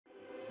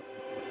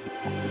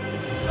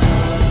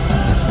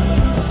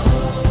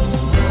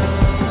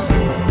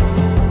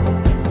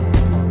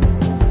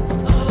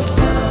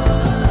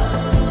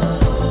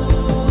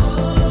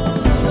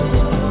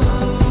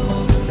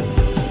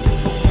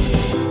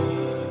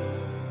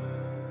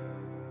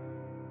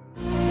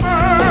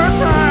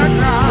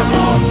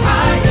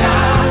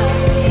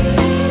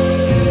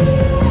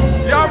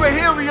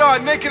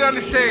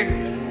unashamed,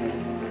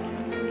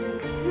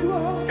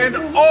 in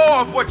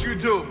awe of what you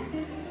do,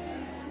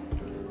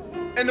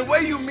 and the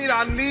way you meet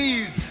our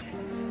needs,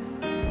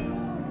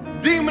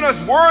 deeming us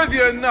worthy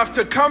enough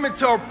to come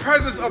into a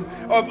presence of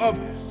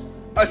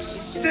a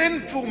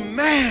sinful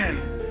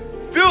man,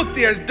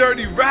 filthy as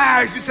dirty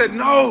rags. You said,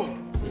 no,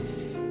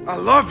 I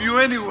love you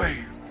anyway.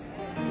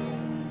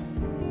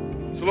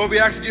 So Lord, we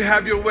ask that you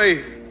have your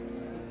way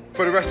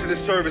for the rest of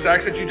this service. I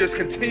ask that you just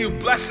continue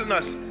blessing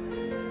us,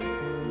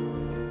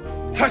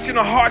 touching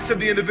the hearts of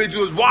the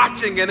individuals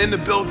watching and in the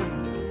building.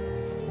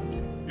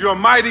 You're a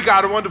mighty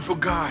God, a wonderful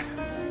God.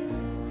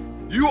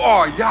 You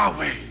are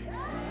Yahweh,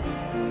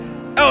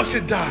 El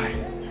Shaddai,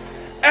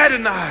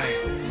 Adonai,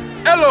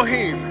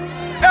 Elohim,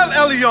 El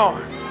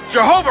Elyon,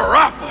 Jehovah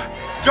Rapha,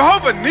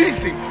 Jehovah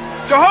Nisi,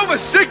 Jehovah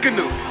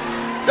Shikanu,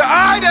 the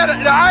I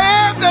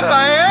am that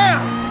I am,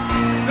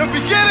 the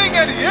beginning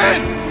and the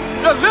end,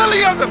 the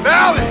lily of the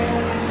valley.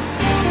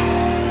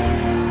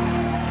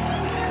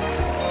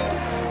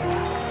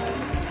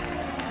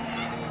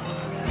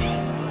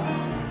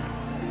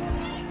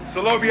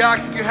 So Lord, we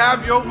ask that you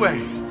have your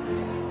way.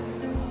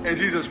 In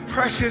Jesus'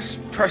 precious,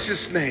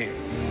 precious name.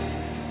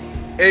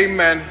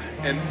 Amen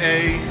and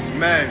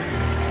amen.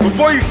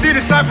 Before you see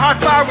this, high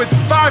five with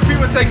 5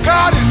 people and say,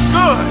 God is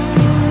good.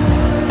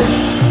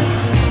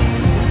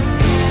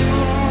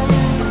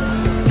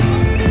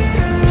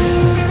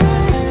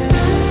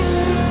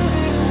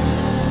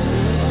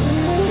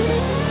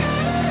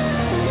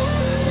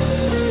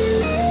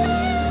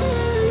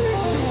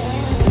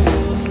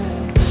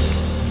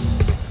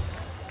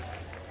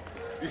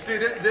 You see,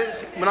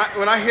 this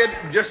when I hear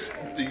just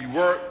the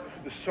word,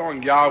 the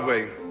song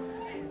Yahweh,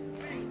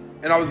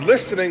 and I was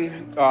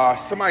listening,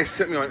 somebody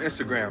sent me on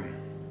Instagram.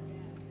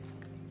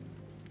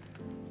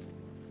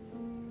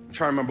 I'm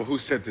trying to remember who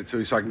sent it to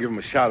me so I can give him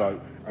a shout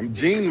out.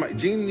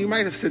 Gene, you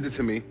might have sent it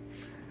to me.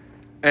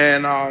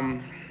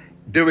 And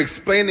they were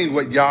explaining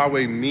what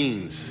Yahweh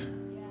means.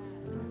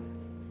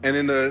 And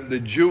in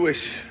the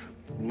Jewish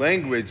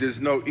language,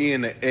 there's no E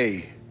and an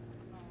A.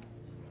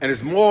 And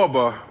it's more of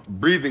a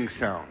breathing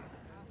sound.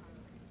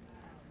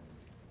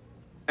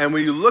 And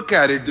when you look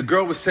at it, the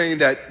girl was saying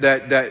that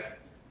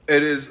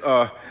it is,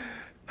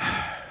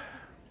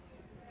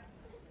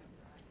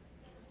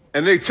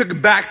 and they took it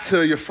back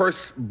to your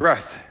first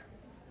breath.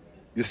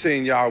 You're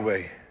saying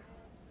Yahweh.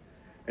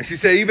 And she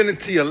said, even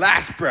into your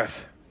last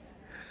breath,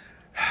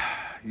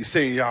 you're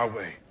saying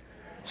Yahweh.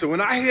 So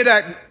when I hear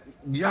that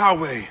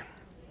Yahweh,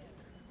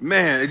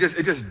 man, it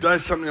just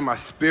does something in my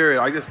spirit.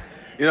 I just,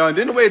 and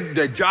then the way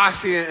that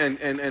Joshie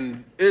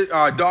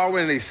and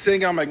Darwin, they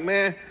sing, I'm like,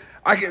 man,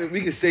 we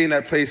can stay in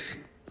that place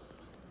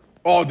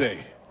all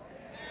day.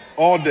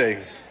 All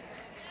day.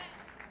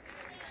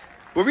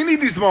 But we need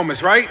these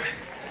moments, right?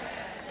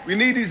 We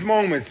need these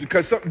moments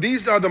because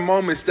these are the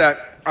moments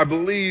that I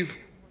believe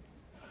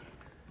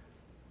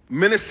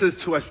ministers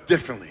to us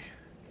differently.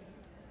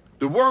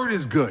 The word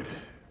is good,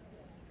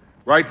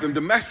 right?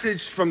 The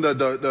message from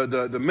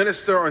the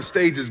minister on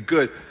stage is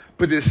good,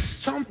 but there's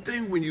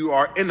something when you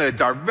are in a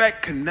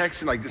direct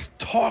connection, like just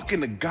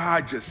talking to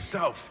God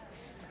yourself.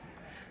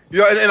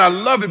 And I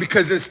love it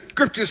because the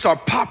scriptures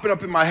start popping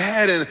up in my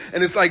head, and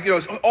it's like,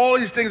 all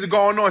these things are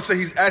going on. So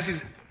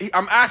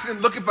I'm asking,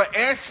 looking for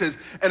answers,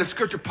 and the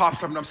scripture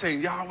pops up, and I'm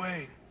saying,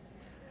 Yahweh.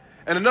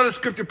 And another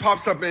scripture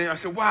pops up, and I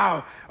said,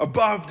 wow,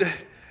 above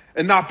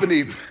and not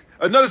beneath.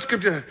 Another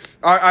scripture,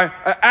 I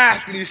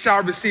ask, and you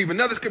shall receive.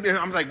 Another scripture, and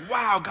I'm like,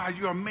 wow, God,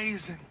 you're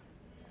amazing.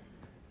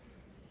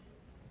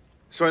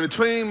 So in the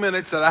 20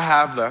 minutes that I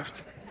have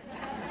left,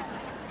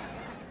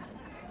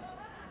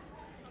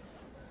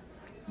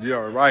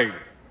 you're right.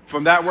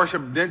 From that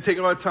worship, didn't take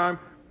a lot of time.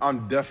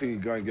 I'm definitely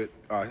going to get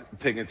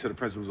taken to the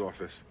principal's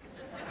office.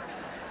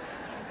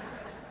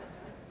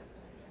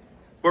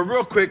 But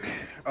real quick,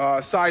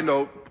 side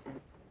note,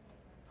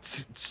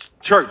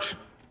 church,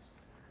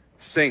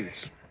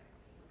 saints.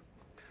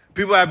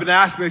 People have been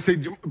asking me, they say,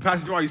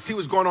 Pastor Jamaal, you see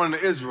what's going on in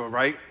Israel,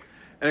 right?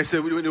 And they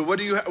said,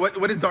 what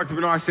is Dr.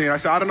 Bernard saying? I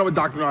said, I don't know what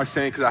Dr. Bernard is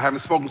saying because I haven't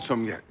spoken to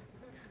him yet.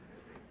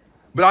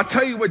 But I'll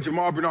tell you what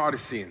Jamaal Bernard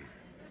is seeing.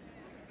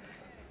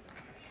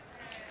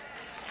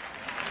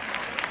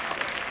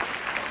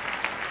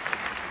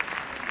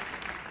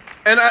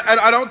 And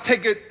I don't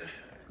take it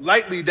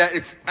lightly that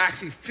it's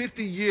actually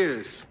 50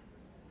 years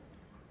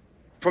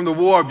from the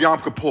war of Yom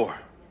Kippur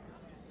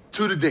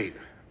to the date,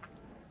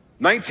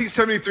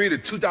 1973 to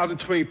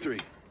 2023.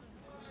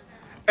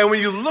 And when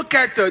you look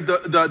at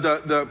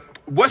the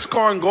what's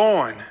going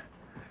on,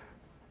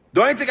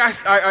 the only thing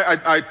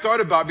I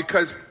thought about,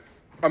 because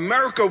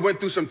America went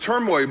through some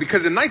turmoil,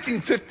 because in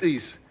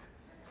 1970s,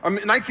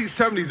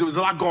 there was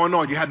a lot going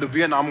on. You had the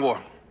Vietnam War,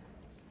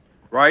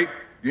 right?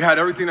 You had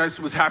everything that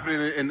was happening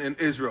in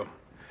Israel.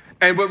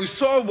 And what we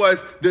saw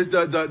was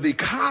the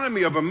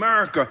economy of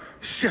America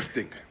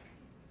shifting.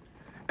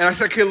 And I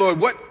said, okay, Lord,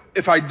 what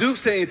if I do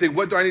say anything,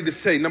 what do I need to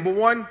say? Number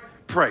one,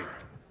 pray.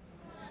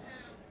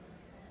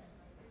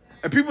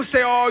 And people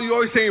say, oh, you're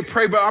always saying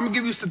pray, but I'm going to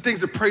give you some things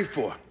to pray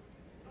for.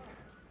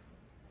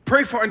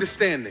 Pray for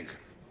understanding.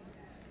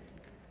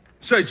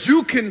 so that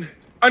you can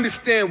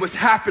understand what's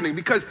happening.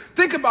 Because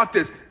think about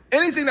this.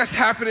 Anything that's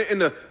happening in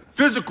the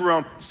physical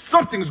realm,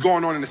 something's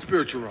going on in the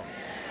spiritual realm.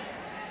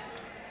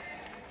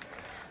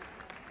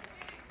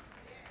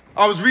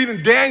 I was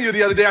reading Daniel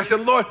the other day. I said,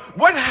 Lord,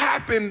 what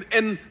happened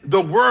in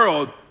the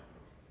world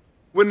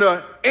when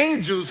the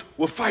angels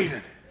were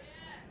fighting?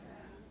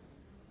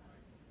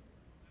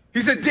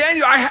 He said,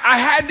 Daniel, I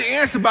had the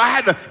answer, but I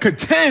had to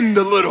contend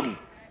a little.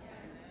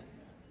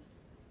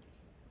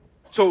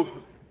 So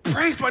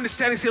pray for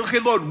understanding. Say, okay,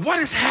 Lord, what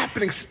is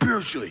happening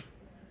spiritually?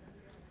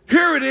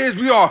 Here it is.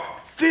 We are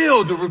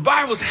filled. The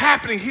revival is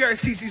happening here at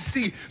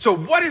CCC. So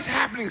what is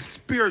happening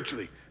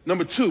spiritually?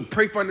 Number two,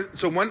 pray for,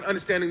 so one,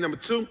 understanding. Number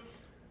two,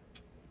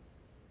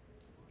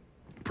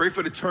 pray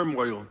for the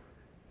turmoil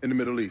in the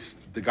Middle East,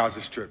 the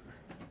Gaza Strip.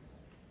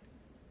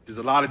 There's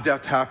a lot of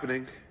death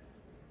happening.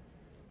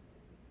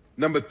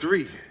 Number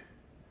three,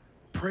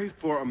 pray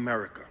for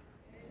America.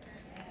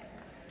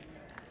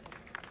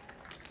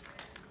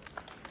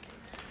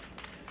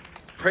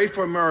 Pray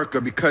for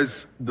America,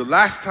 because the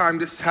last time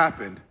this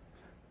happened,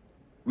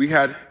 we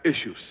had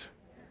issues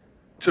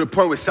to the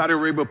point where Saudi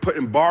Arabia put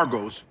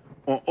embargoes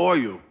on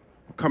oil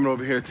coming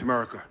over here to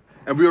America.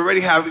 And we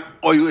already have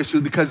oil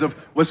issues because of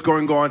what's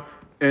going on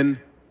in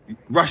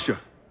Russia.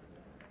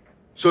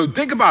 So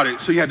think about it.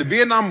 So you had the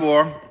Vietnam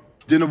War,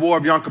 then the War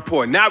of Yom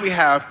Kippur. Now we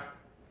have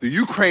the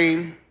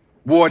Ukraine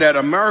war that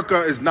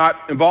America is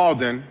not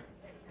involved in.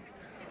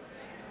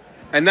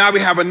 And now we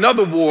have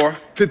another war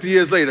 50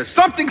 years later.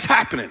 Something's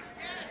happening.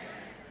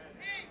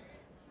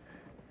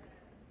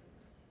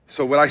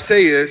 So what I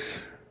say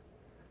is,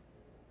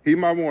 heed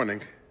my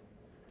warning,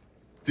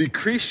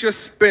 decrease your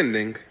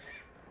spending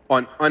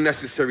on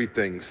unnecessary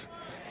things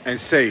and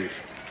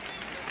save.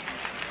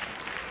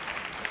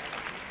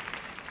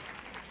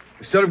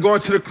 Instead of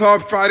going to the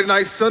club Friday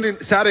night,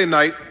 Saturday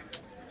night,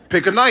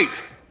 pick a night.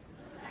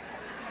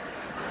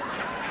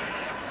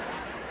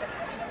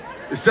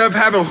 Instead of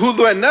having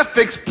Hulu and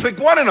Netflix, pick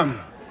one of them.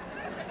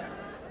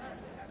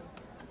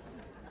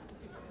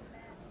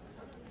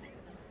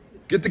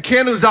 Get the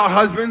candles out,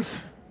 husbands.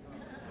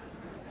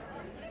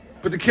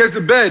 Put the kids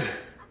to bed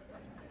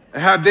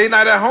and have day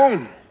night at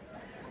home.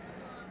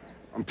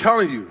 I'm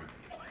telling you,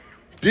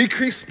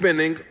 decrease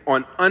spending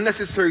on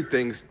unnecessary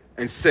things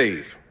and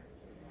save.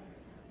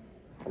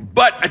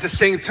 But at the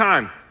same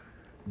time,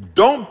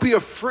 don't be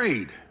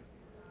afraid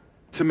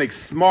to make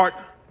smart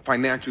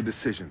financial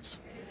decisions.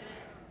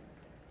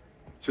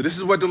 So this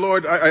is what the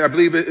Lord, I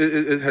believe,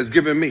 it has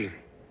given me.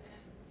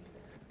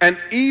 And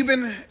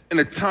even in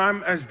a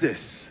time as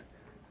this,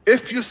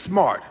 if you're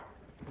smart,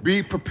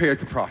 be prepared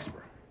to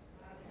prosper.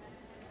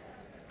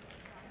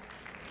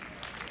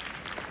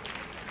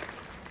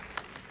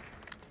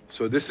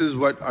 So this is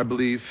what I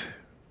believe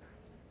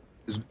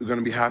is going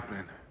to be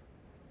happening.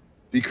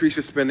 Decrease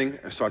your spending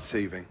and start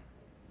saving.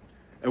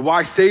 And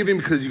why saving?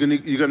 Because you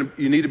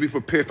need to be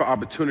prepared for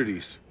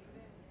opportunities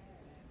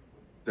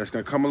that's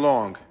going to come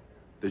along,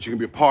 that you can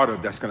be a part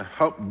of, that's going to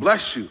help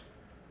bless you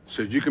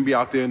so that you can be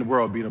out there in the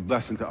world being a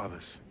blessing to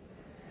others.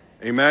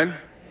 Amen?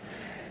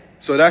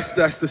 So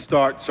that's the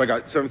start. So I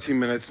got 17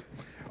 minutes.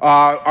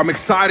 I'm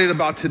excited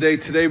about today.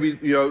 Today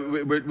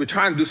we're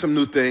trying to do some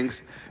new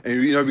things, and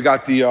we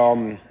got the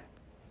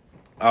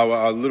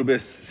our little bit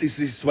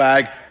CCC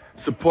swag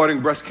supporting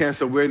Breast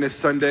Cancer Awareness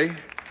Sunday.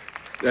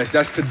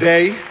 That's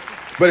today,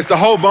 but it's the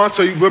whole month,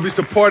 so we'll be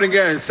supporting it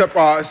and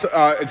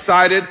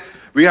excited.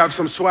 We have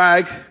some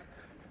swag.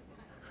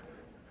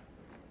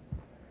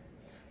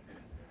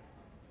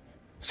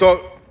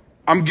 So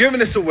I'm giving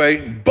this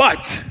away,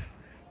 but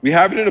we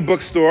have it in the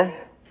bookstore.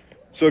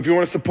 So if you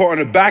want to support,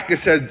 on the back it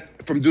says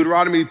from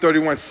Deuteronomy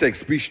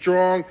 31:6, be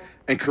strong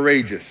and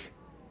courageous.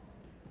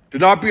 Do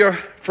not be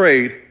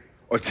afraid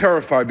or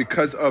terrified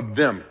because of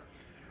them.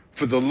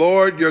 For the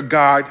Lord your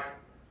God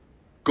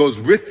goes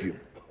with you.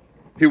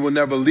 He will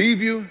never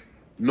leave you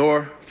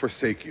nor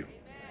forsake you.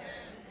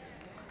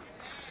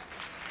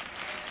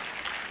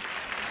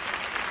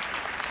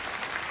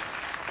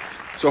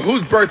 So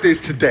whose birthday is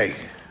today?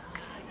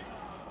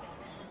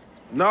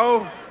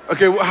 No?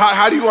 Okay, well,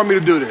 how do you want me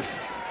to do this?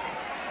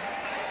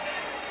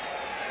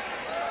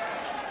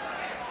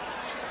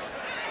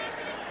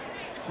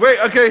 Wait,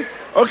 okay.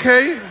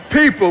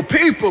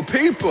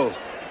 People.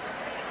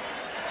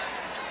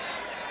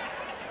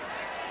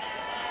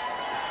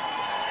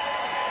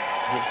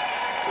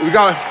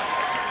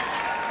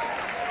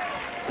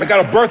 I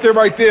got a birthday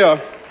right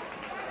there.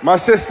 My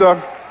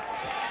sister.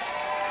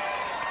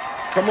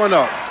 Come on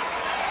up.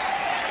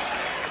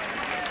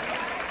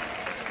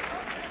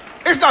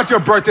 It's not your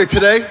birthday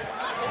today.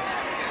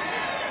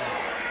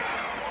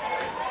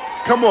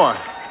 Come on.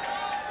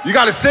 You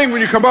got to sing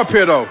when you come up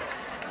here, though.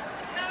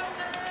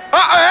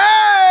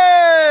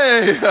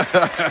 Hey!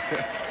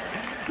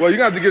 Well, you're going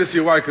to have to get us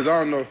your wife, because I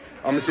don't know.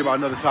 I'm going to see about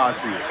another size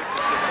for you.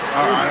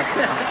 All right.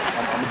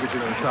 I'm going to get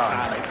you another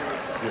size.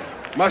 Yeah.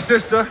 My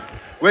sister.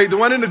 Wait, the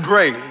one in the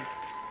gray.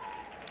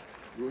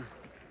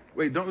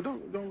 Wait, don't.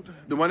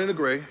 The one in the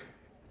gray.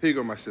 Here you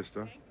go, my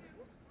sister.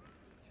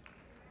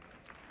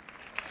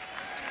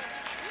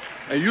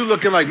 And you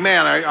looking like,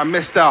 man, I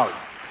missed out.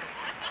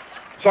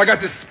 So I got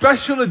this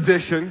special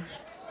edition.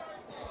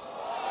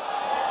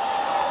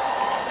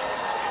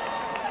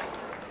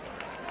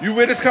 You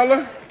wear this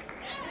color?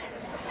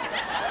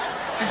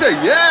 She said,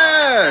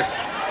 yes.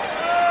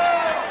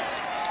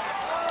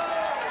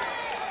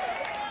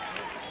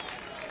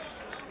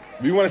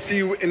 We want to see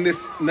you in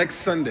this next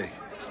Sunday.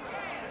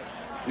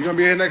 You gonna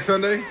be here next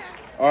Sunday?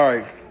 All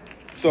right.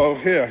 So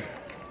here.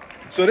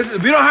 So this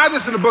is, we don't have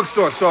this in the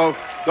bookstore, so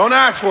don't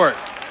ask for it.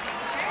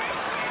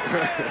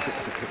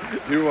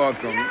 You're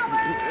welcome. Yay!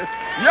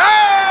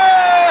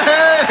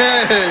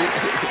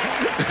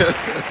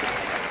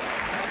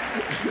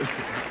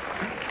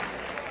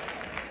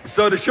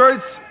 So the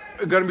shirts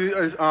are gonna be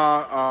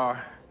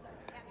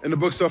in the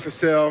bookstore for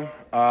sale.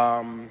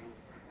 I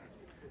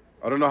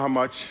don't know how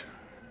much.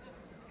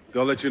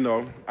 They'll let you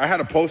know. I had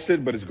to post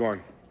it, but it's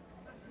gone.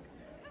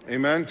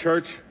 Amen,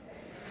 church?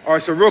 All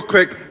right, so real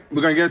quick,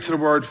 we're going to get into the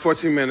word,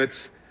 14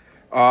 minutes.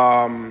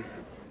 I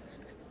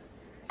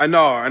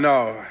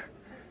know.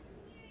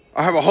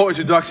 I have a whole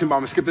introduction, but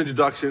I'm going to skip the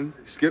introduction,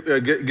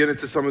 get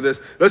into some of this.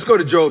 Let's go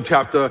to Job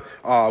chapter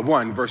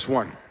 1, verse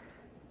 1.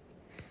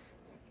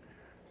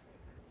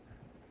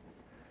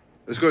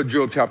 Let's go to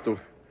Job chapter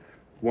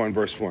 1,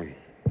 verse 1.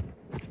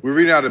 We're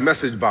reading out of the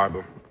Message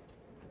Bible.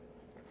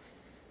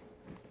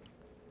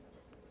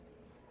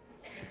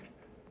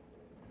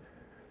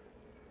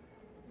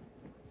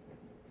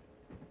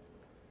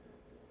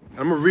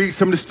 I'm going to read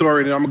some of the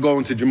story, and then I'm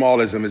going to go into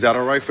Jamalism. Is that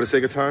all right for the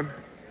sake of time?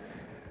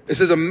 It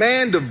says, a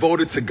man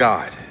devoted to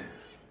God.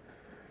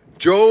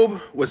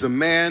 Job was a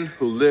man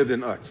who lived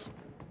in Uz.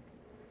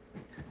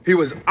 He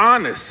was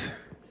honest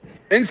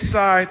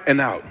inside and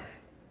out.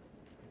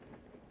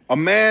 A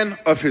man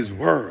of his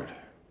word.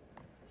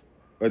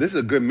 Well, this is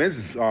a good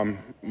men's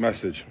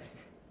message.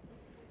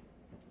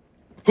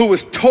 Who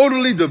was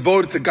totally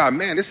devoted to God.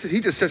 Man,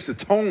 he just sets the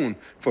tone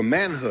for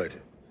manhood.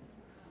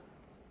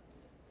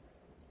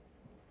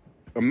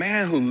 A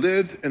man who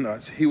lived in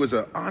us. He was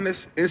an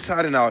honest,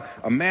 inside and out,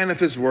 a man of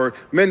his word.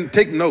 Men,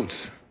 take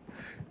notes.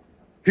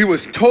 He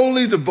was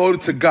totally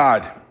devoted to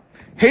God.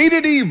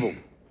 Hated evil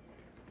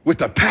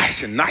with a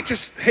passion. Not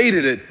just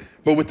hated it,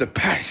 but with a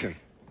passion.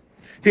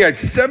 He had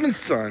 7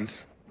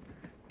 sons,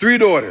 3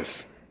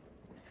 daughters.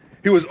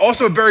 He was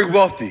also very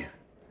wealthy.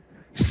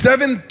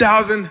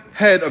 7,000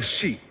 head of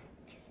sheep.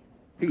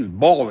 He was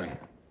balling.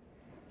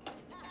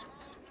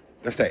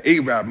 That's that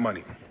Arab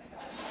money.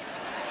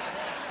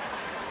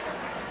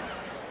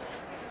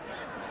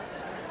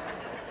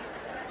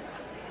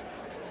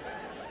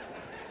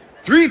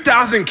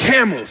 3,000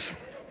 camels,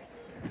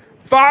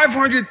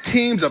 500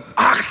 teams of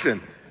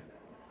oxen,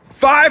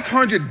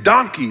 500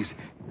 donkeys,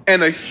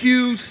 and a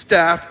huge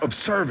staff of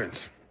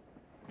servants.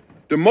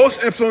 The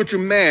most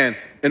influential man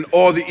in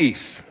all the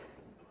East.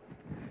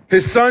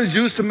 His sons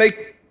used to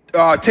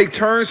take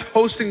turns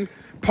hosting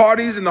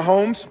parties in the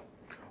homes,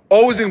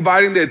 always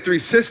inviting their 3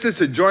 sisters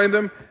to join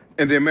them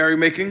in their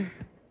merrymaking.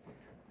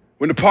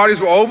 When the parties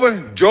were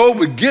over, Job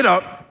would get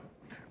up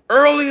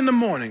early in the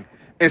morning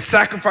and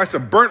sacrifice a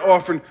burnt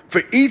offering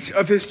for each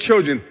of his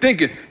children,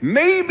 thinking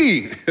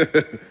maybe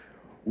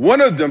one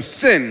of them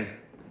sinned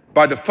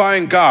by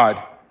defying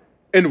God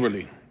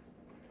inwardly.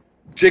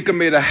 Jacob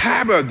made a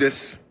habit of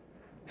this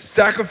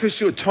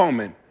sacrificial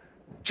atonement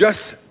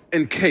just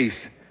in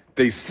case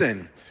they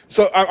sin.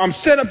 So I'm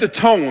setting up the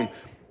tone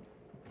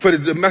for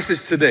the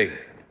message today.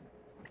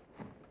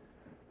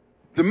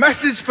 The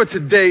message for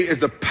today is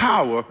the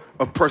power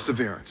of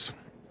perseverance.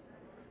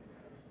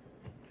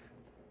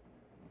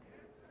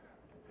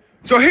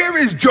 So here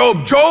is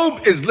Job.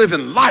 Job is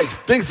living life.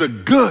 Things are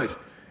good.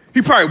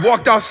 He probably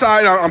walked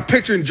outside. I'm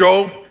picturing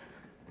Job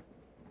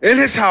in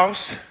his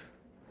house,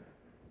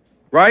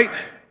 right?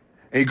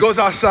 And he goes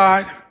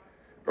outside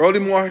early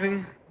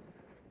morning,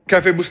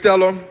 Cafe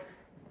Bustelo,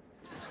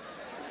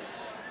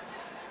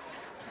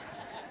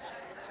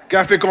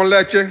 Cafe con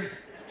leche,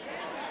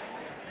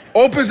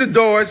 opens the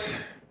doors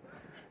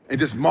and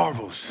just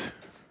marvels.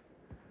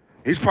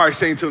 He's probably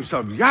saying to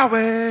himself,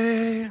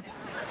 Yahweh.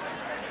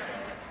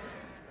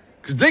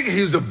 Because thinking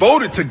he was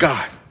devoted to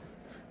God.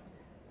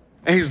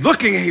 And he's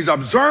looking and he's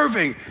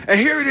observing. And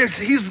here it is,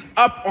 he's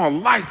up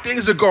on life.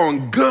 Things are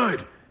going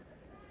good.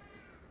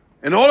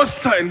 And all of a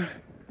sudden,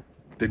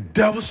 the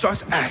devil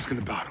starts asking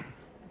about him.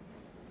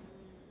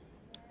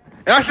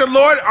 And I said,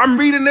 Lord, I'm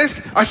reading this.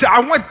 I said,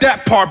 I want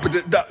that part, but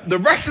the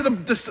rest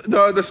of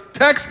the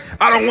text,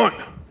 I don't want.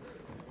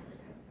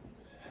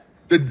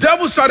 The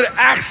devil started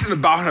asking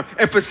about him.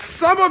 And for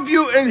some of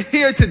you in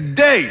here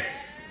today,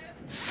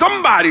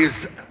 somebody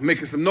is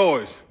making some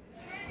noise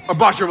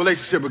about your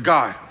relationship with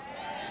God.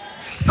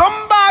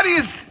 Somebody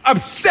is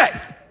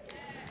upset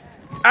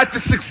at the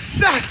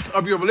success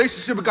of your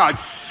relationship with God.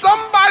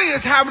 Somebody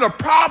is having a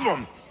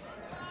problem,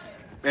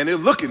 and they're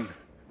looking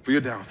for your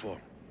downfall.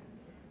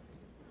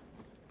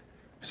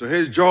 So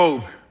here's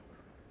Job.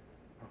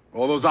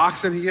 All those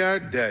oxen he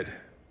had, dead.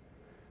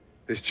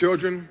 His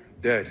children,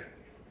 dead.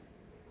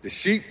 The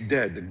sheep,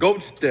 dead. The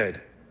goats,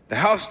 dead. The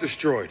house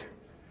destroyed.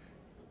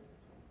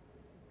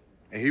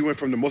 And he went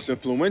from the most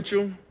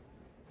influential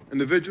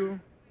individual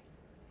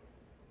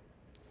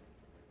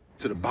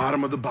to the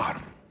bottom of the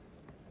bottom.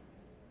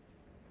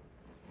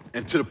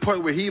 And to the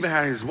point where he even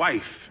had his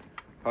wife.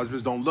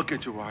 Husbands, don't look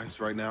at your wives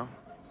right now.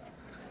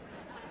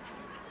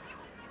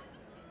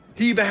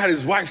 He even had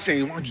his wife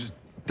saying, why don't you just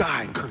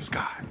die and curse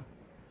God?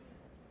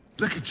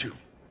 Look at you,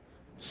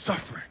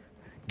 suffering.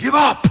 Give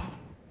up,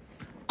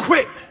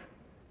 quit.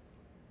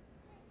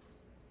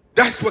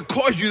 That's what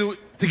caused you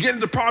to get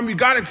into the problem you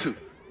got into,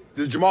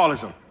 this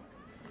Jamalism.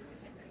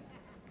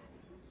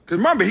 Because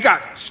remember, he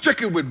got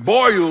stricken with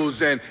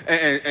boils and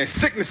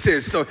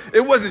sicknesses, so it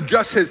wasn't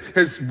just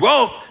his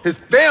wealth, his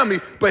family,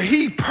 but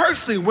he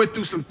personally went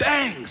through some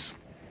things.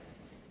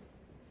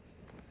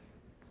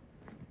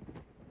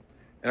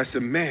 And I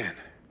said, man,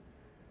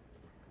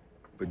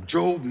 but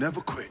Job never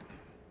quit.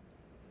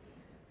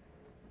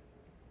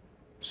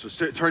 So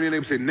turn to your neighbor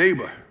and say,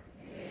 neighbor,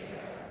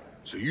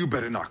 so you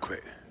better not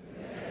quit.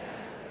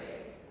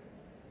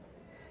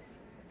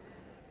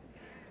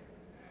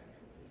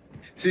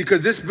 See,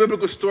 because this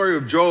biblical story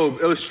of Job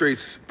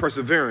illustrates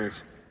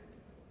perseverance.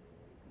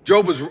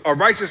 Job was a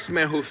righteous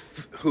man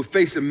who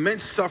faced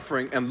immense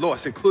suffering and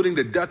loss, including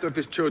the death of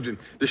his children,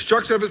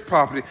 destruction of his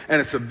property,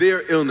 and a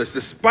severe illness.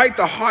 Despite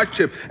the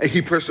hardship,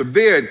 he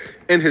persevered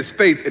in his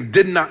faith and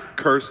did not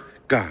curse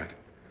God.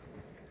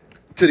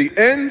 To the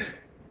end,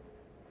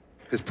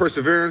 his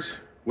perseverance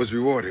was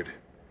rewarded.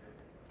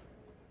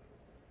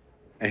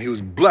 And he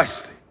was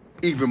blessed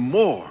even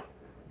more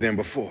than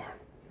before.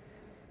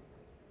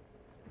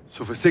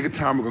 So for the sake of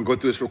time, we're going to go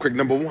through this real quick.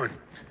 Number one.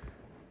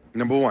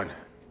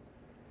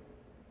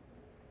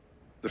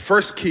 The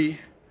first key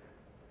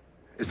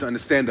is to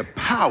understand the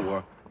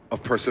power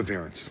of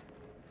perseverance.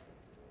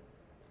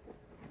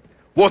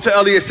 Walter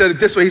Elliott said it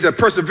this way. He said,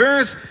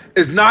 perseverance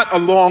is not a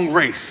long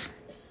race.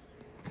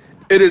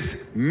 It is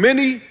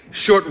many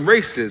short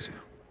races,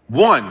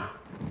 one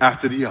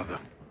after the other.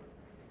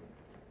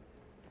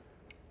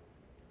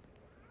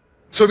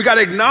 So we got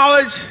to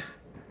acknowledge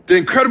the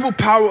incredible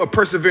power of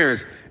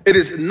perseverance. It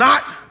is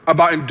not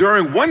about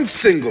enduring one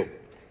single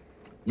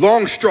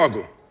long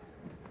struggle,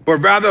 but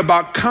rather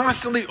about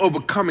constantly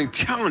overcoming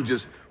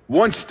challenges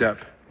one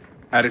step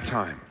at a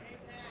time.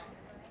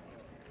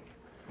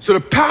 So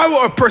the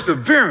power of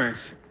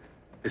perseverance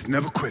is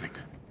never quitting.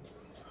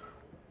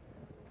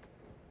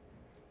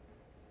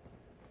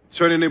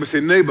 Turn to your neighbor and say,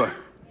 neighbor,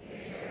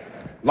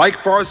 like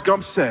Forrest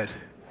Gump said,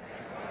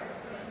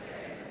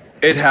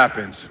 it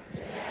happens.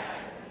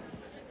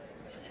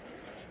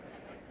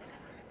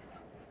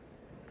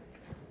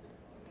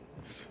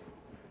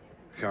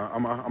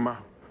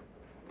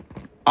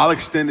 I'll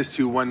extend this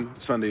to you one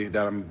Sunday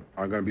that I'm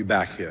going to be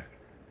back here.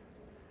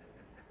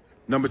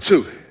 Number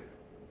two,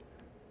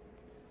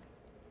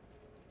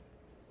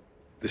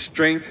 the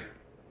strength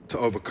to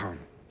overcome.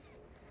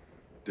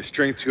 The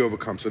strength to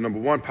overcome. So number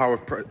one, power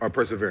of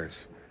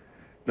perseverance.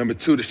 Number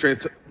two, the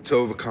strength to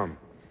overcome.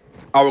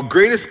 Our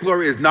greatest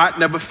glory is not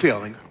never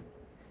failing,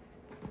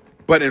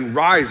 but in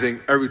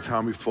rising every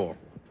time we fall.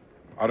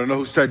 I don't know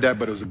who said that,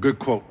 but it was a good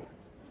quote.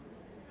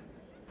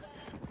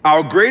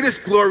 Our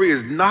greatest glory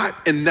is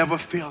not in never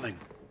failing,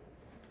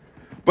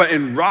 but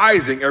in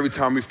rising every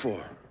time we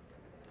fall.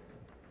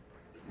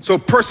 So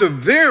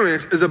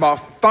perseverance is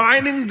about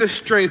finding the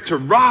strength to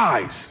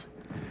rise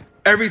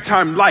every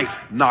time life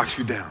knocks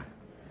you down.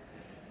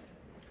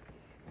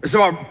 It's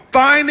about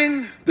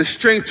finding the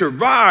strength to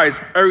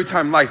rise every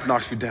time life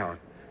knocks you down.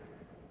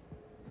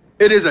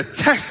 It is a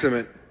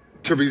testament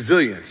to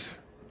resilience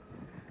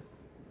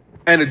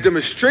and a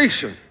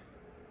demonstration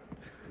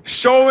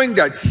showing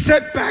that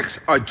setbacks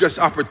are just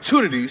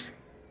opportunities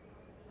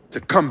to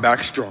come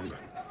back stronger.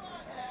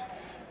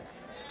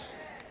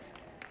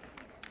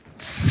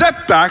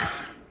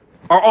 Setbacks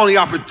are only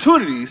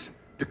opportunities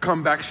to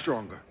come back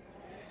stronger.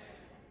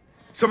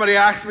 Somebody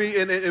asked me,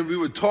 and we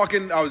were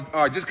talking,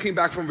 I just came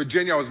back from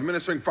Virginia. I was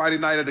ministering Friday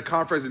night at the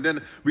conference, and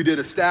then we did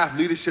a staff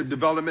leadership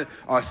development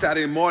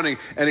Saturday morning,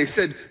 and they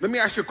said, let me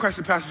ask you a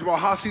question, Pastor Jamaal,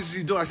 how's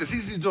CCC doing? I said,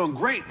 CCC is doing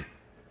great.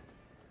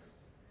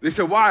 They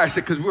said, why? I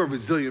said, because we're a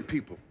resilient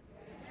people.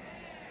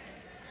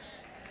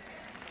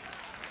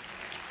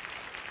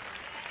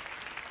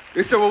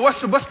 They said, well, what's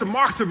the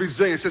marks of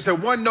resilience? I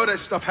said, one, know that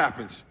stuff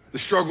happens. The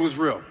struggle is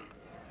real.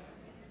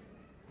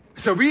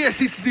 So we at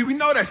CCC, we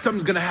know that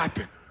something's going to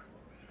happen.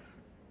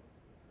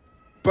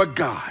 But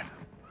God.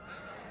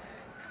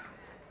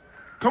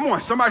 Come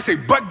on, somebody say,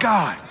 but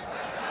God.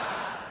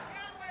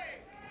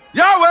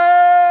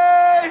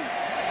 Yahweh!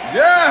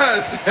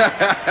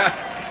 Yes!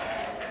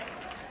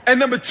 And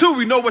number two,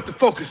 we know what to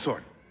focus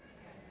on.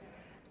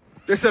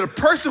 They said a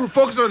person who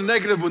focuses on the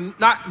negative will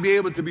not be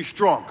able to be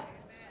strong.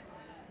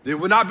 They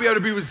will not be able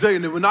to be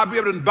resilient. They will not be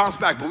able to bounce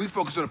back, but we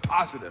focus on the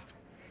positive.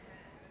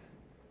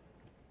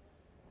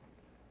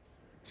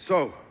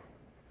 So,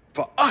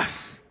 for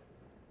us,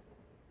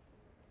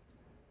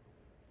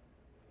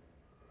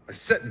 a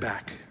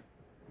setback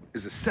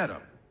is a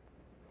setup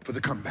for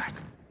the comeback.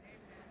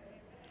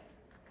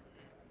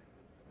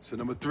 So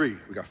number three,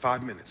 we got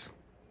 5 minutes.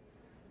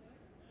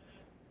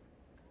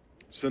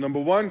 So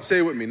number one, say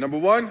it with me. Number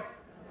one,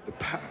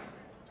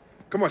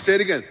 Come on, say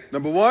it again.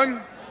 Number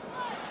one?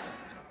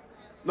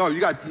 No,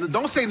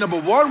 don't say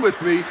number one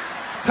with me.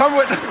 Tell me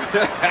what.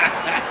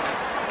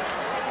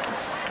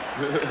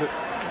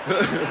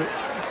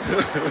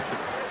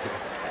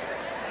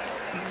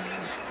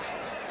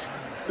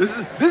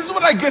 This is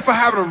what I get for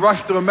having a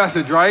rush to a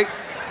message, right?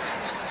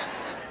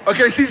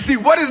 Okay, CCC,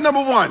 what is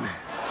number one?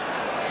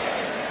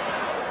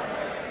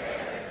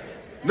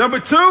 Number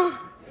two?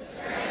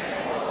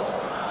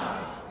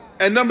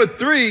 And number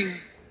three,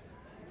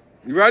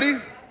 you ready?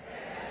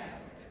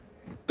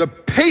 The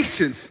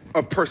patience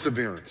of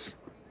perseverance.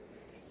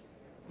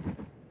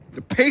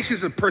 The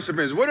patience of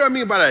perseverance. What do I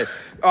mean by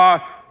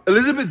that?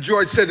 Elizabeth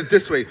George said it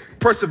this way: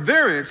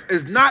 perseverance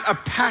is not a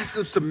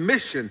passive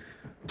submission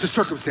to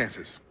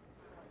circumstances.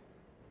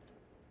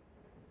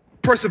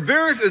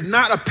 Perseverance is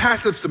not a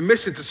passive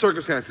submission to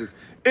circumstances.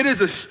 It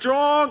is a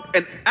strong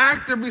and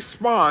active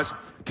response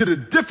to the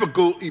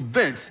difficult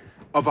events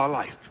of our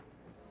life.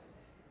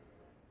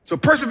 So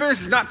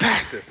perseverance is not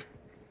passive.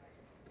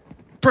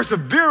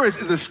 Perseverance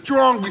is a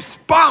strong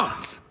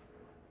response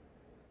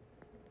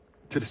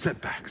to the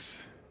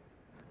setbacks,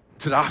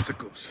 to the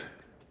obstacles.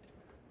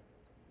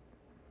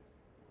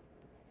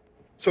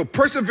 So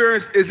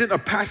perseverance isn't a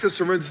passive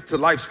surrender to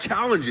life's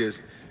challenges.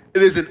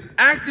 It is an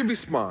active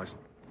response.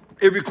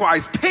 It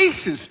requires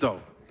patience,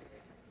 though.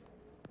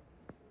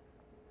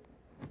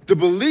 The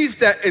belief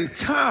that in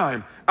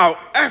time, our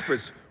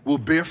efforts will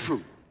bear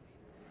fruit.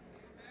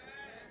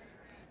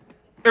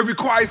 It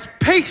requires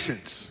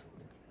patience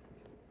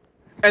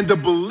and the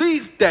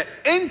belief that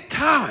in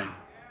time,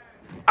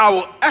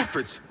 our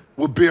efforts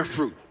will bear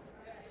fruit.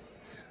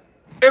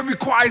 It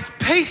requires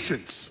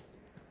patience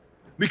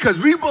because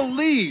we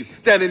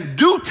believe that in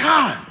due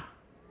time,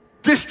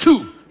 this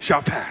too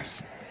shall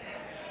pass.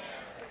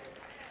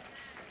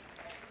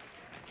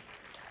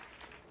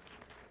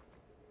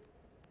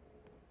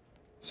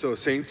 So,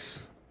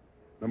 saints,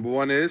 number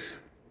one is,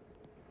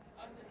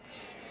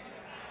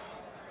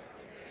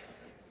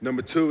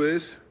 number two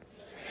is,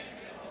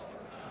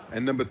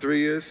 and number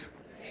three is,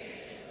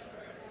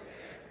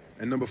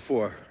 and number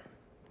four,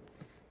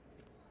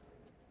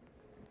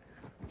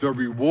 the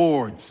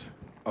rewards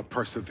of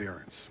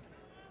perseverance.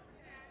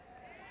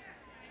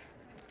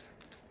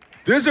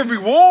 There's a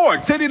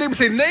reward. Say to your neighbor,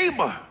 say,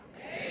 neighbor.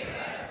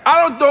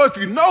 I don't know if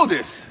you know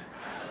this,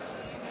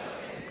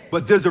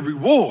 but there's a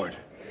reward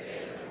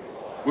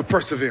with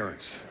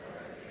perseverance.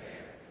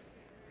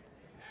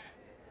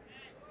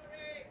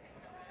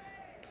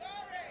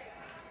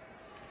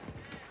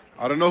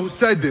 I don't know who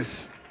said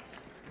this.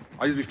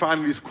 I just be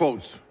finding these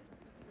quotes.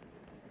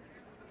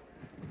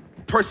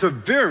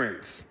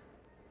 Perseverance,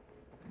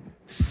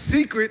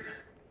 secret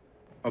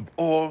of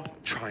all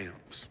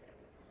triumphs.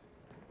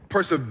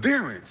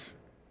 Perseverance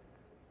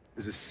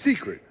is a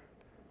secret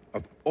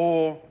of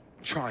all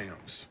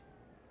triumphs.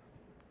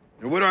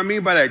 And what do I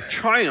mean by that?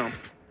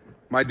 Triumph,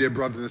 my dear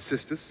brothers and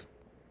sisters,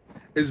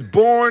 is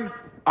born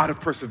out of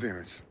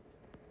perseverance.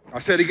 I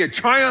said again,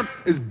 triumph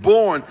is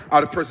born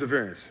out of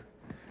perseverance.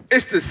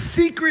 It's the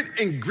secret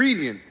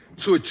ingredient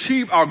to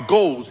achieve our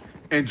goals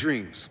and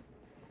dreams.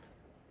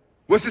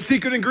 What's the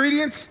secret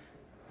ingredients?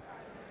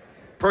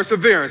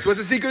 Perseverance. What's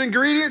the secret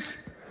ingredients?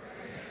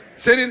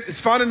 Say it,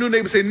 find a new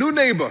neighbor, say new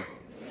neighbor.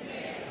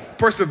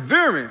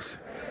 Perseverance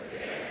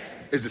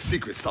is the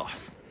secret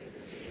sauce.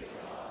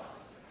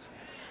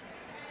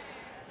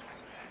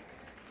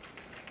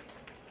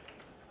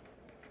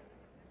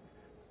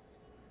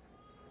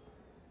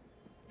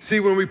 See,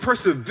 when we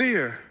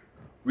persevere,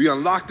 we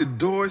unlock the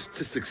doors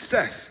to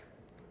success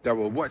that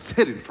were once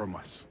hidden from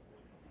us.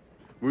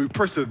 When we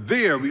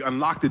persevere, we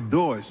unlock the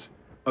doors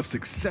of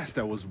success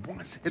that was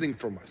once hidden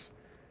from us.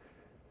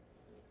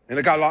 And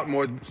I got a lot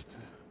more to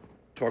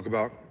talk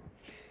about.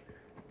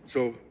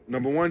 So,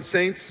 number one,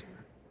 saints.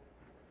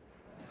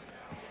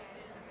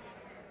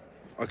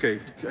 Okay,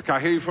 can I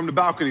hear you from the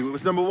balcony?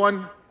 What's number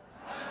one?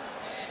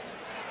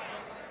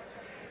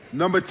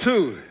 Number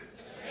two.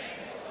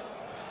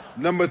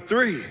 Number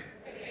three.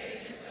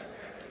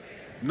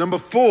 Number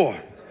four.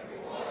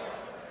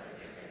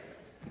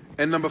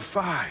 And number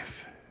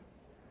five,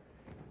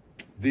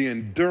 the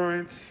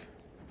endurance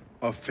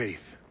of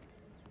faith.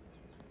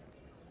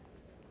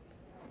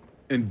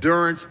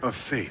 Endurance of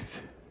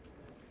faith.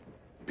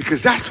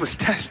 Because that's what's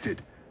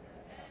tested.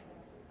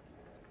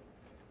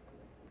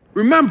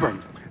 Remember,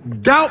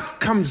 doubt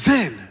comes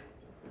in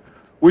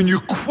when you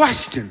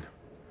question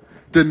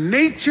the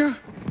nature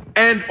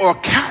and or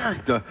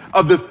character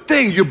of the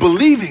thing you're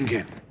believing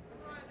in.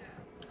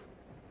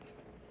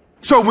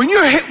 So when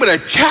you're hit with a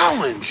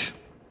challenge,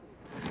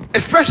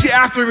 especially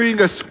after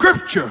reading a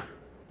scripture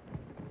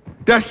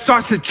that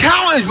starts to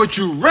challenge what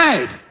you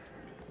read,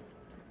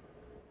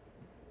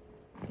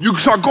 you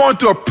start going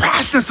through a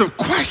process of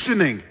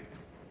questioning.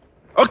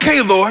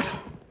 Okay, Lord,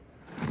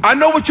 I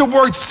know what your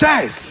word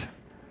says,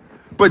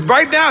 but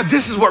right now,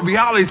 this is what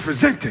reality is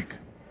presenting.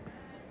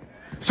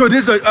 So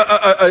there's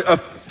a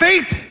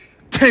faith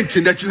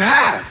tension that you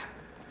have.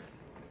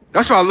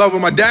 That's what I love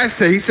what my dad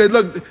said. He said,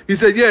 look,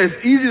 yeah, it's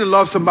easy to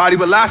love somebody,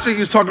 but last week he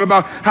was talking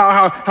about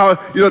how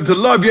to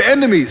love your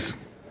enemies.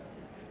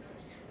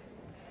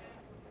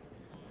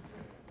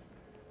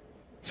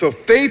 So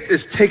faith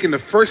is taking the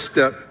first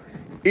step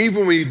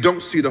even when you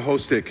don't see the whole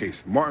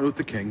staircase. Martin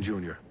Luther King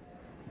Jr.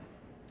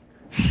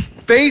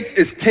 Faith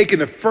is taking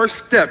the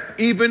first step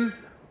even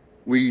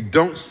when you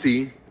don't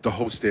see the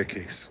whole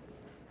staircase.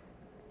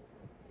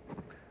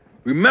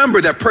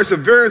 Remember that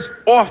perseverance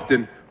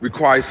often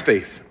requires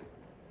faith.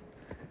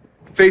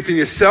 Faith in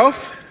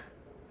yourself,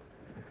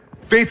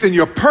 faith in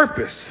your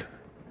purpose,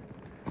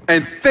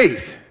 and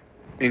faith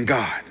in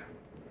God.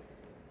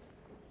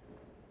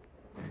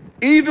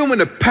 Even when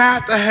the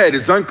path ahead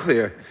is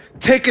unclear,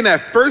 taking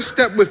that first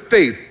step with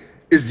faith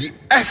is the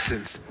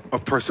essence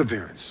of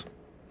perseverance.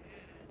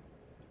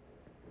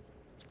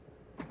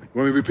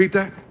 Want me to repeat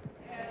that?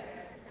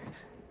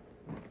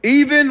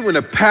 Even when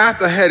the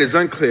path ahead is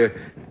unclear,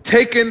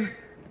 taking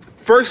the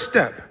first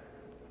step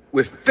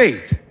with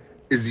faith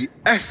is the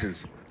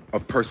essence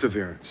of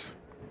perseverance.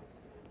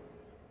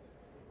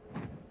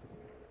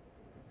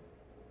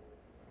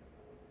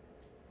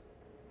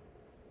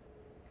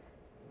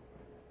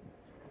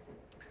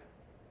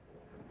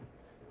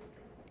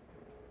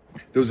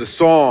 There was a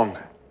song.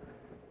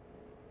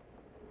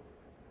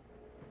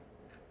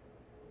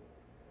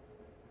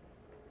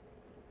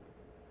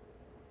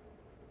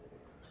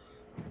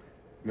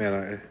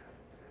 Man,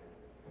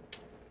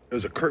 it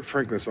was a Kirk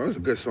Franklin song. It was a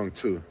good song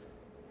too.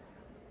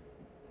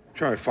 I'm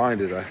trying to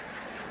find it.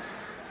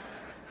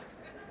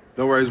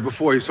 Don't worry, it was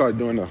before he started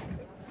doing that.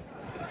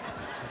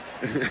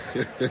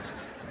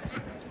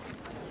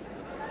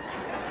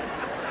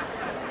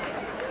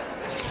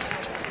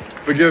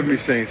 Forgive me,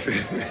 saints.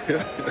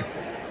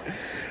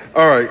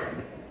 All right,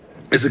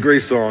 it's a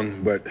great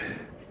song, but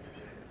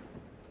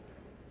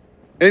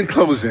in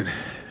closing,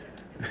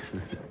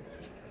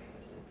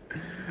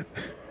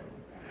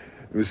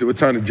 let me see, what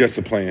time the Jets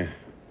are playing?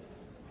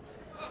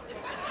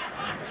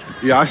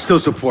 Yeah, I still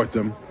support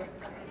them.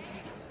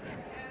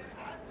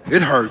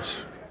 It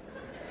hurts.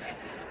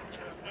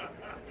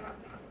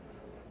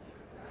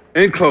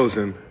 In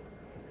closing,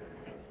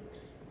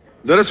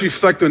 let us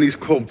reflect on these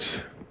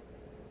quotes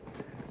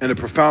and the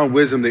profound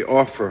wisdom they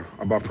offer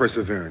about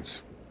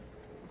perseverance.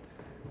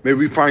 May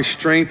we find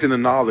strength in the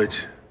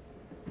knowledge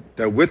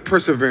that with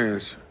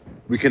perseverance,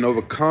 we can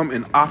overcome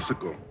an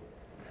obstacle,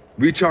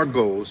 reach our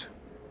goals,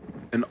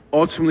 and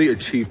ultimately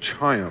achieve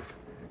triumph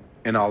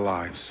in our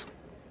lives.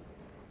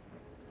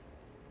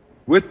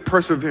 With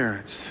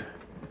perseverance.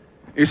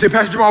 And you say,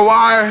 Pastor Jamaal,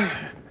 why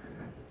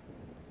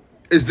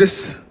is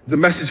this the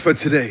message for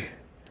today?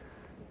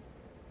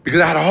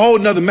 Because I had a whole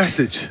nother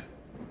message.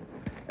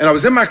 And I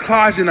was in my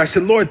closet and I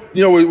said, Lord,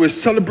 you know, we're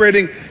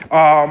celebrating,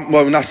 well,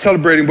 we're not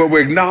celebrating, but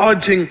we're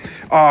acknowledging,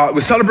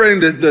 we're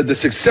celebrating the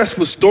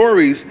successful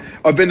stories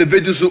of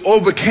individuals who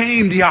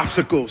overcame the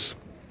obstacles.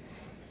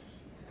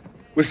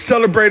 We're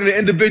celebrating the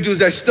individuals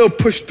that still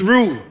push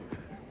through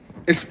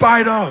in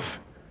spite of.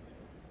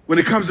 When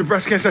it comes to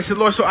breast cancer, I said,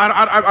 Lord, so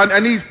I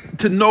need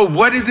to know,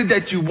 what is it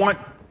that you want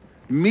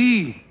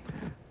me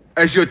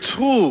as your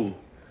tool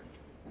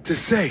to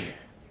say?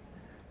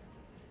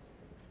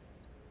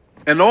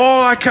 And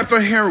all I kept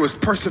on hearing was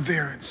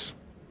perseverance.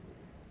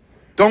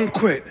 Don't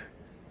quit.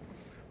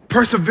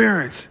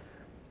 Perseverance.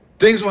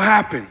 Things will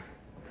happen.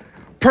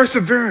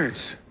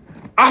 Perseverance.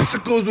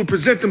 Obstacles will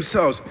present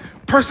themselves.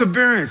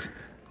 Perseverance.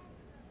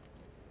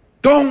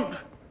 Don't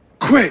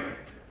quit.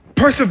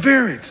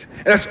 Perseverance.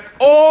 And that's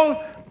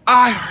all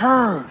I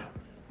heard.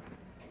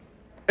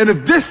 And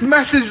if this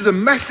message is a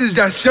message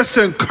that's just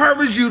to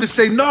encourage you to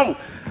say, no,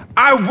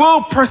 I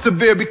will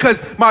persevere,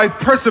 because my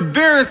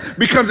perseverance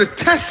becomes a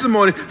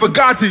testimony for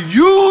God to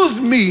use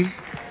me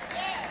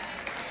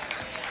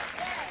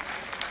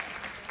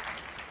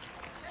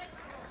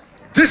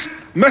this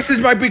message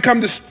might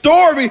become the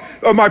story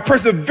of my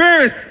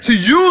perseverance to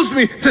use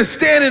me to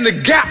stand in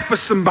the gap for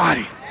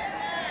somebody.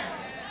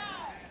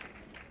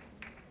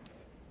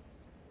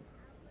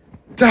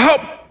 To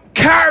help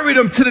carry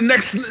them to the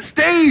next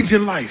stage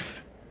in life.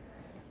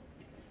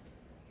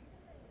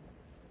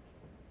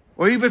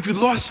 Or even if you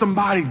lost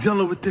somebody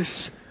dealing with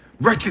this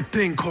wretched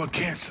thing called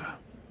cancer.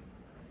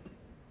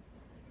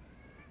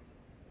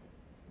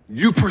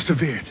 You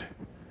persevered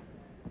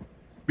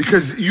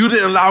because you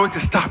didn't allow it to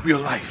stop your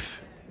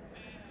life.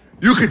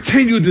 You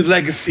continued the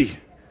legacy.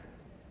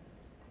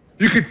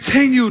 You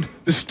continued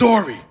the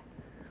story.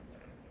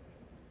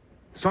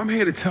 So I'm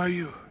here to tell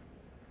you,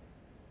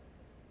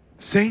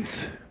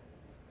 saints,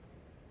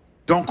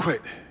 don't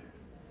quit.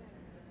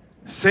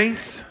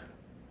 Saints,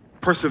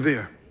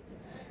 persevere.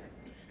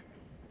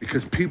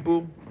 Because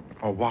people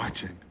are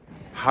watching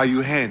how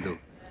you handle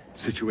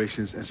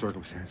situations and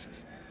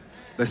circumstances.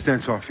 Let's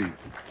stand to our feet.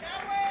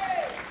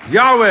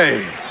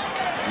 Yahweh!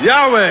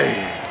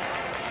 Yahweh!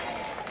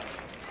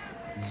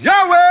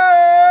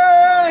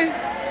 Yahweh!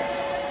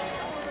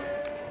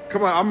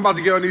 Come on, I'm about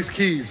to get on these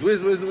keys. Where's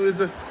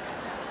the...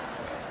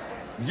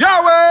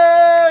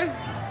 Yahweh!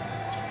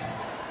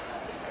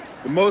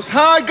 The Most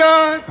High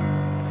God.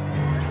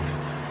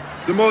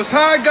 The Most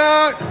High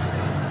God.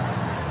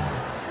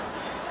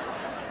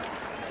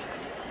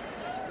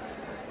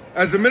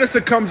 As the minister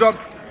comes up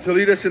to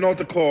lead us in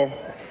altar call,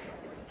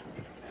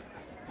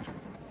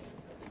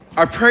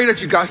 I pray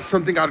that you got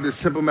something out of this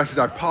simple message.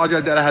 I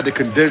apologize that I had to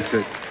condense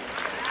it.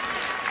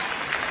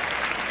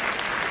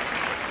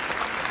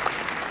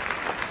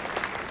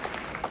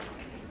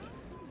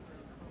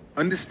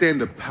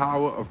 Understand the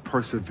power of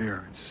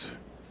perseverance.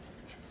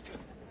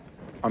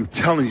 I'm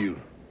telling you,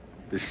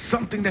 there's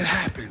something that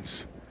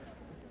happens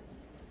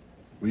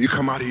when you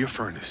come out of your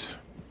furnace.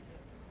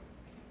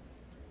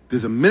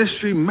 There's a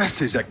ministry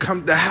message that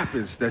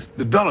happens, that's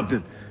developed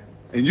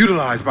and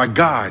utilized by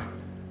God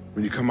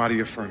when you come out of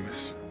your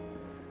furnace.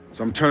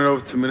 So I'm turning it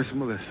over to Minister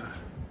Melissa.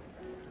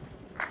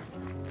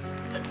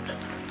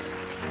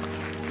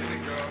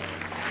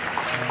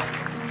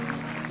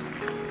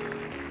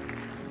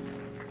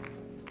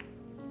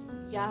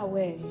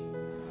 Yahweh.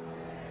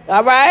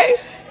 All right?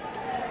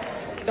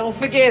 Don't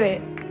forget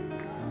it.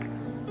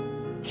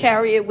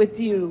 Carry it with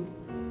you.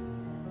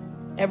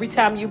 Every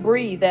time you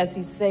breathe, as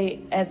he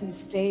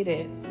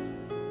stated,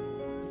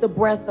 it's the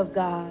breath of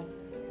God.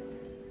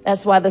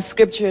 That's why the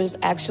scriptures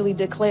actually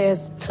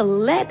declares to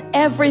let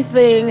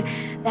everything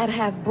that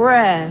have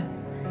breath.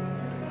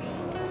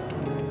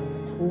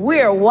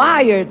 We're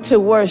wired to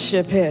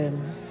worship him.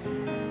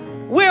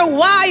 We're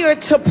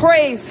wired to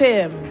praise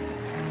him.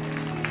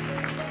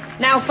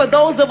 Now, for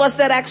those of us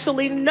that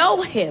actually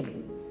know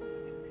him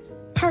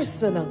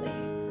personally,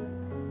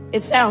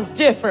 it sounds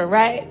different,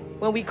 right?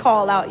 When we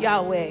call out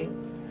Yahweh.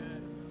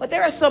 But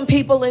there are some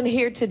people in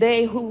here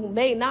today who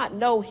may not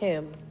know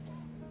him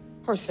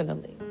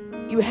personally.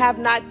 You have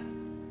not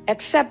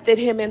accepted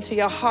him into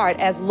your heart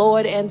as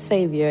Lord and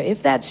Savior.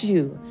 If that's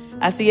you,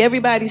 I see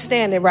everybody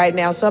standing right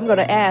now. So I'm going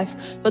to ask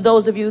for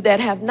those of you that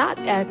have not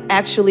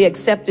actually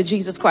accepted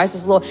Jesus Christ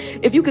as Lord,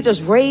 if you could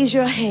just raise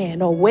your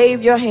hand or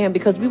wave your hand,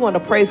 because we want to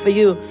pray for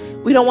you.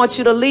 We don't want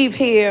you to leave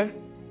here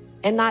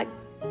and not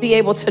be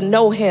able to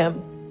know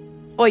him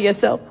for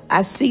yourself.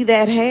 I see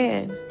that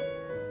hand.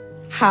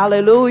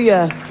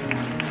 Hallelujah.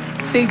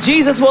 See,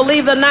 Jesus will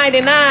leave the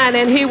 99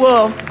 and he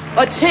will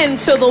attend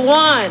to the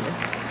one.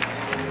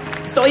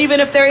 So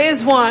even if there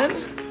is one,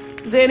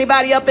 is there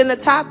anybody up in the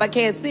top? I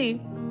can't see.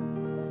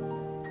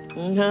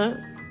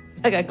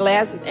 I got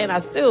glasses and I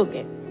still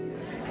can't.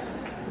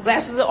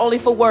 Glasses are only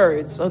for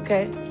words,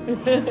 okay?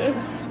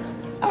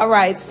 All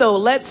right, so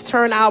let's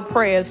turn our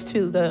prayers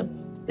to the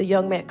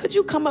young man. Could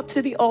you come up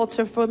to the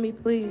altar for me,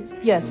 please?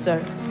 Yes,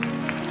 sir.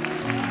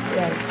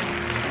 Yes.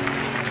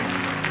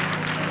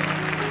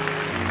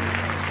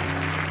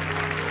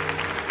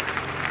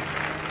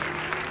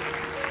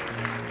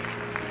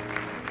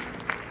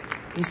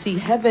 You see,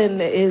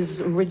 heaven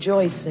is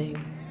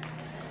rejoicing.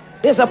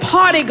 There's a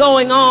party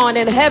going on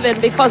in heaven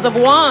because of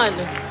one.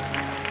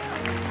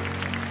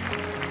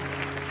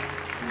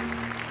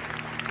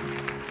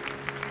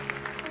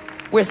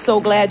 We're so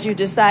glad you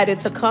decided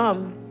to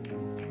come.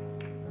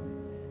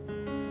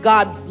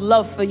 God's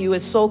love for you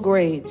is so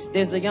great.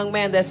 There's a young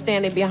man that's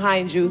standing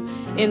behind you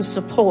in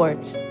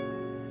support.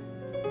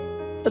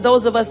 For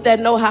those of us that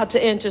know how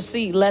to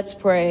intercede, let's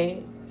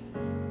pray.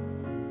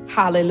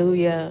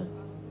 Hallelujah.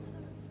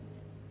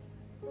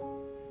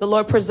 The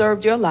Lord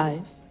preserved your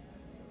life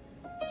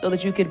so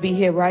that you could be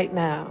here right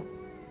now,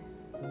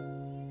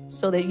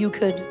 so that you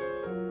could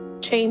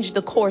change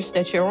the course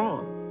that you're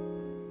on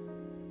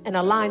and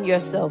align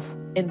yourself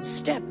and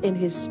step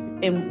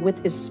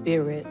with his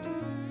spirit.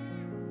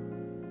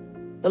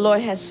 The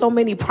Lord has so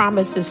many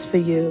promises for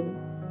you.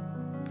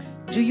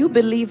 Do you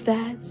believe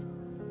that?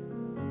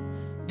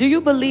 Do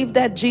you believe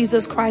that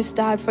Jesus Christ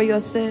died for your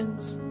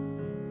sins?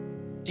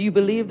 Do you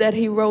believe that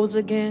he rose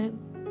again?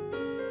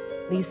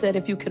 And he said,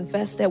 if you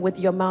confess that with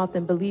your mouth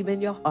and believe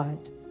in your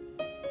heart,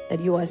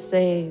 that you are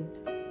saved.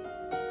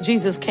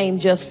 Jesus came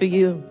just for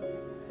you.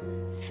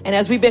 And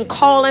as we've been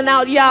calling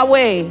out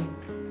Yahweh,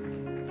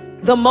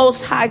 the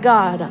Most High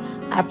God,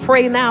 I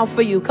pray now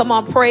for you. Come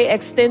on, pray,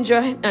 extend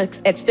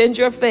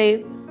your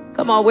faith.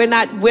 Come on, we're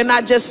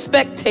not just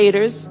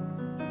spectators.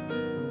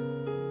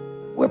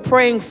 We're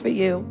praying for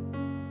you.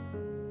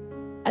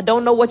 I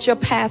don't know what your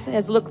path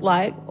has looked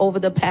like over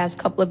the past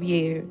couple of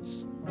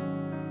years,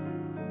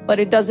 but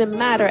it doesn't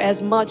matter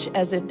as much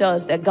as it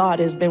does that God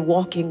has been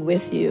walking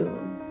with you.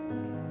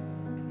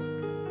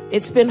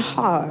 It's been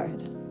hard,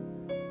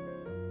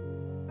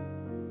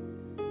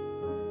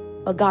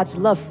 but God's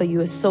love for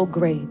you is so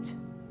great.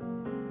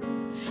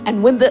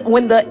 And when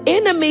the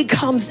enemy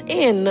comes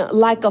in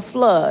like a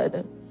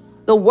flood,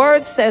 the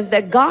word says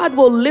that God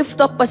will lift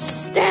up a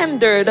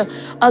standard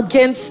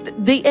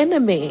against the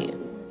enemy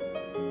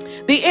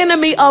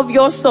of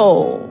your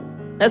soul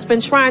that's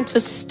been trying to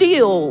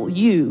steal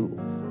you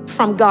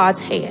from God's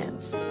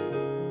hands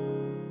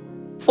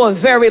for a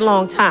very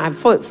long time,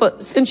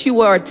 since you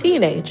were a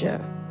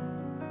teenager.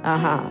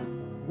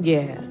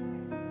 Yeah.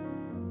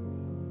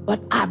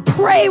 But I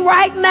pray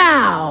right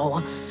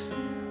now.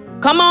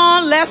 Come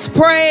on, let's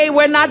pray.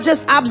 We're not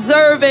just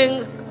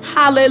observing.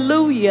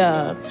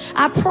 Hallelujah.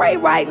 I pray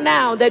right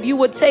now that you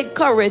would take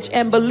courage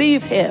and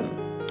believe him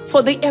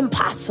for the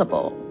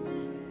impossible.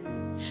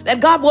 That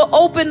God will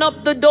open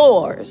up the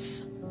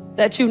doors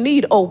that you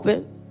need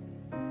open,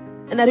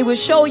 and that he will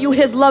show you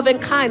his loving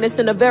kindness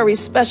in a very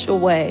special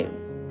way.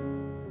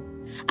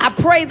 I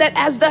pray that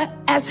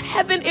as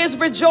heaven is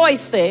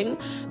rejoicing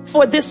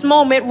for this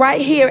moment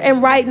right here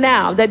and right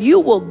now, that you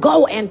will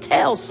go and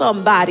tell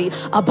somebody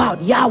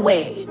about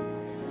Yahweh.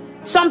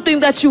 Something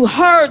that you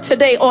heard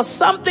today or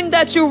something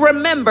that you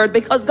remembered,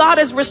 because God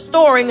is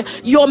restoring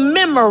your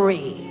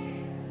memory.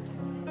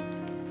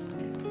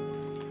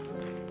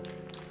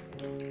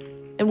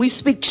 And we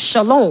speak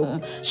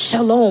shalom,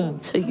 shalom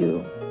to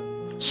you.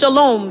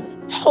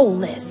 Shalom,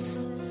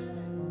 wholeness.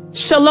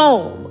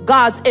 Shalom,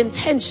 God's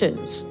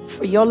intentions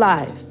for your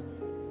life.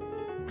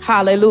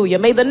 Hallelujah.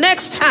 May the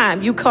next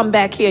time you come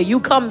back here,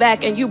 you come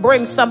back and you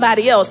bring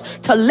somebody else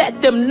to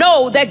let them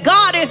know that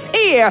God is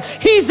here.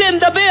 He's in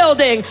the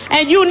building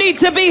and you need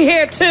to be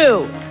here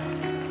too.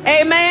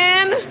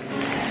 Amen.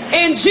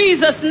 In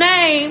Jesus'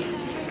 name.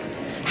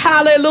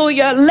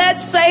 Hallelujah.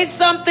 Let's say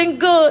something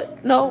good.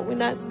 No, we're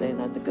not saying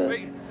nothing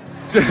good.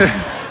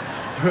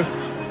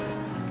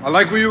 I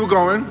like where you were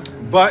going,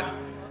 but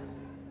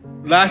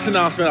last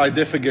announcement I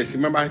did forget. You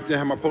remember I didn't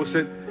have my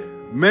post-it?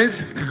 Men's,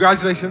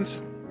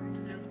 congratulations.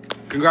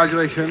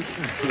 Congratulations.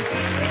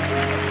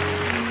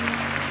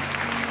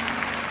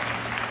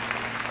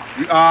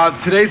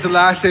 Today's the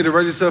last day to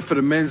register for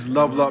the men's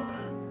Level Up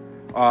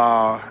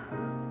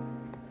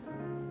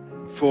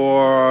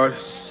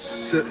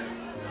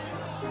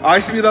I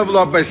used to be Level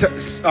Up by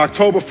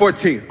October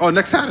 14th. Oh,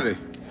 next Saturday.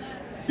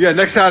 Yeah,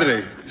 next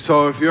Saturday.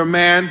 So if you're a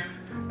man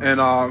and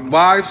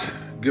wives,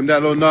 give them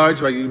that little nudge,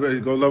 right? You better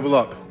go level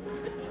up,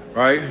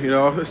 right? You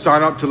know,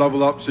 sign up to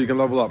Level Up so you can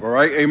level up, all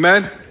right?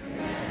 Amen?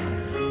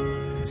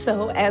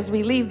 So as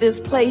we leave this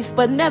place,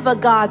 but never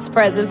God's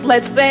presence,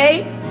 let's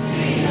say,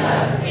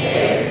 Jesus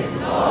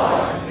is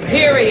Lord.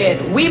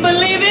 Period. We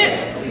believe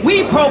it,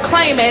 we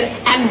proclaim it,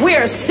 and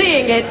we're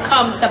seeing it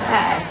come to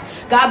pass.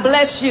 God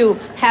bless you.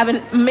 Have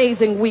an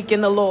amazing week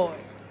in the Lord.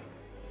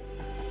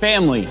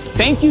 Family,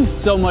 thank you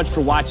so much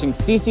for watching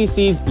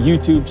CCC's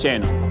YouTube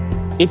channel.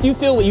 If you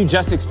feel what you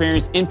just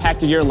experienced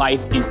impacted your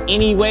life in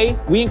any way,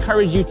 we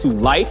encourage you to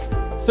like,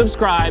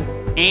 subscribe,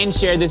 and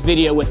share this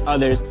video with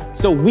others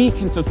so we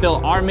can fulfill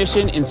our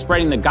mission in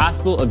spreading the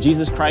gospel of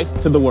Jesus Christ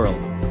to the world.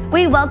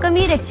 We welcome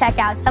you to check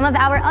out some of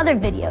our other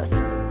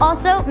videos.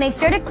 Also, make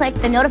sure to click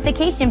the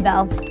notification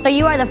bell so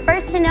you are the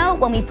first to know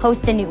when we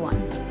post a new one.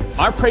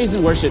 Our praise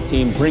and worship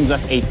team brings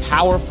us a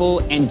powerful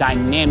and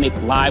dynamic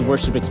live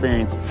worship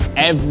experience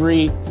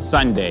every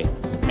Sunday.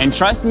 And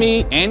trust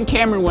me and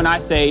Cameron when I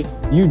say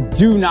you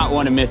do not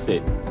want to miss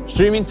it.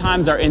 Streaming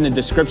times are in the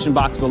description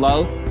box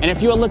below. And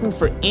if you are looking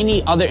for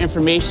any other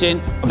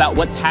information about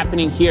what's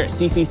happening here at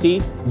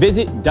CCC,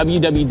 visit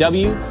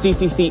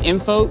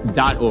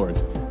www.cccinfo.org.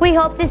 We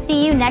hope to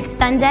see you next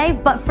Sunday,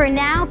 but for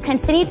now,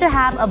 continue to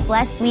have a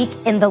blessed week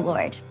in the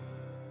Lord.